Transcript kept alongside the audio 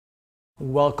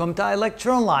Welcome to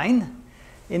iLecture Online.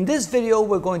 In this video,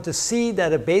 we're going to see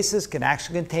that a basis can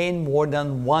actually contain more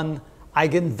than one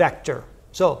eigenvector.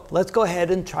 So let's go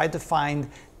ahead and try to find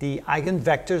the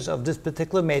eigenvectors of this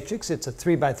particular matrix. It's a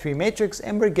 3 by 3 matrix,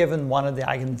 and we're given one of the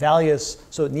eigenvalues,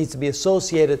 so it needs to be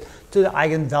associated to the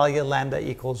eigenvalue lambda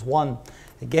equals 1.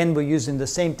 Again, we're using the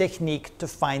same technique to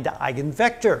find the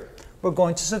eigenvector. We're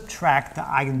going to subtract the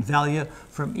eigenvalue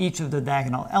from each of the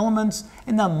diagonal elements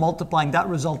and then multiplying that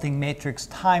resulting matrix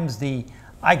times the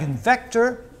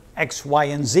eigenvector x, y,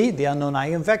 and z, the unknown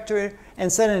eigenvector,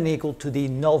 and set it equal to the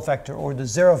null vector or the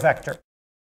zero vector.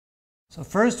 So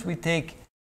first we take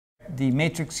the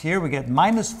matrix here. We get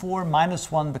minus 4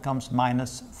 minus 1 becomes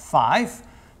minus 5.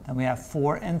 Then we have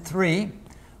 4 and 3.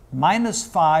 Minus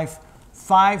 5,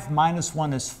 5 minus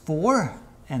 1 is 4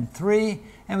 and 3.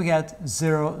 And we get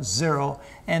 0, 0,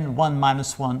 and 1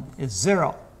 minus 1 is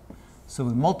 0. So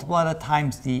we multiply that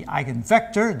times the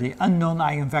eigenvector, the unknown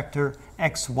eigenvector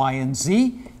x, y, and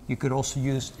z. You could also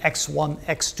use x1,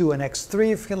 x2, and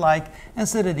x3 if you like, and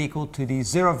set it equal to the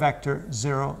zero vector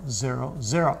 0, 0,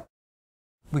 0.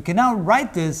 We can now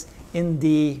write this in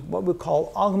the what we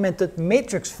call augmented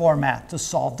matrix format to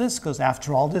solve this, because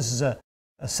after all, this is a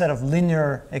set of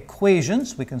linear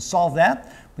equations. We can solve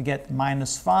that. We get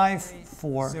minus 5,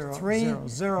 4, 3, 0,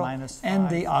 0, minus 5, and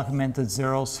the augmented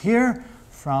zeros here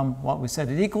from what we set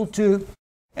it equal to.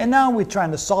 And now we're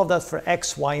trying to solve that for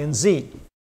x, y, and z.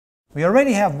 We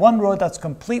already have one row that's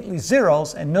completely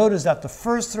zeros, and notice that the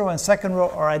first row and second row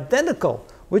are identical,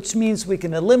 which means we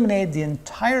can eliminate the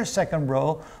entire second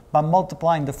row by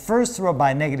multiplying the first row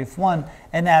by -1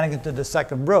 and adding it to the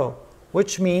second row,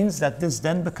 which means that this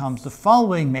then becomes the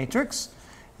following matrix.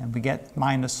 And we get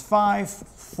minus 5,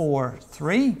 4,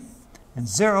 3, and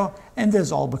 0, and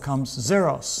this all becomes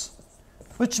zeros.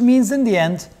 Which means in the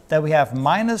end that we have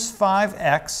minus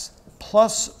 5x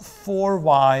plus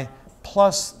 4y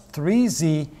plus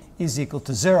 3z is equal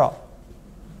to 0.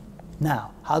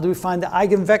 Now, how do we find the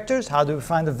eigenvectors? How do we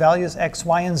find the values x,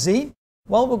 y, and z?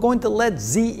 Well, we're going to let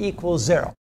z equal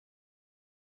 0.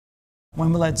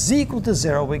 When we let z equal to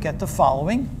 0, we get the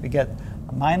following. We get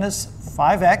minus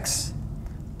 5x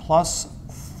plus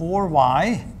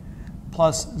 4y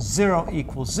plus 0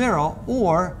 equals 0,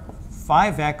 or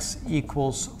 5x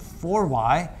equals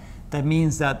 4y. That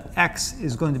means that x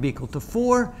is going to be equal to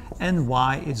 4 and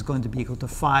y is going to be equal to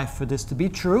 5 for this to be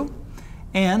true.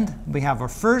 And we have our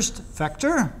first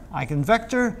vector,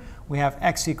 eigenvector. We have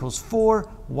x equals 4,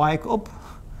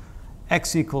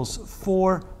 x equals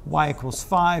 4, y equals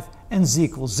 5, and z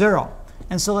equals 0.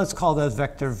 And so let's call that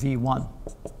vector v1.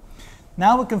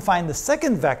 Now we can find the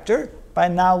second vector by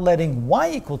now letting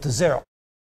y equal to 0.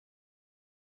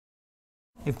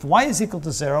 If y is equal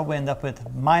to 0, we end up with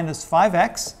minus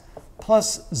 5x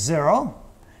plus 0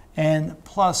 and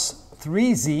plus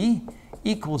 3z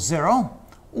equals 0.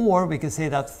 Or we could say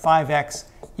that 5x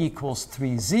equals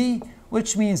 3z,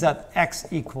 which means that x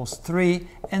equals 3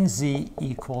 and z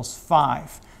equals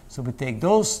 5. So we take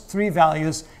those three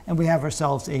values and we have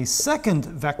ourselves a second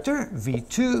vector,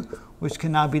 v2, which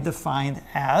can now be defined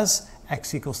as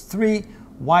x equals 3,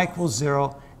 y equals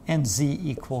 0, and z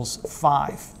equals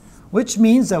 5. Which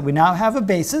means that we now have a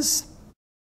basis,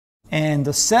 and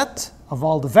the set of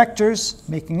all the vectors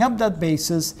making up that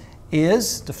basis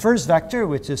is the first vector,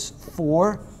 which is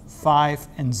 4, 5,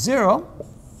 and 0,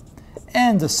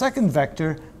 and the second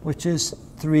vector, which is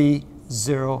 3,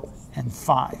 0, and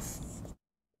 5.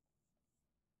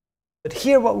 But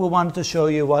here what we wanted to show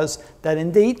you was that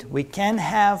indeed we can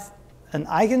have an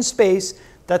eigenspace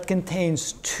that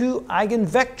contains two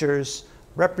eigenvectors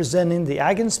representing the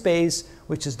eigenspace,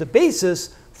 which is the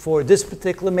basis for this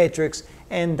particular matrix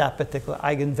and that particular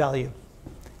eigenvalue.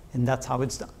 And that's how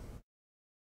it's done.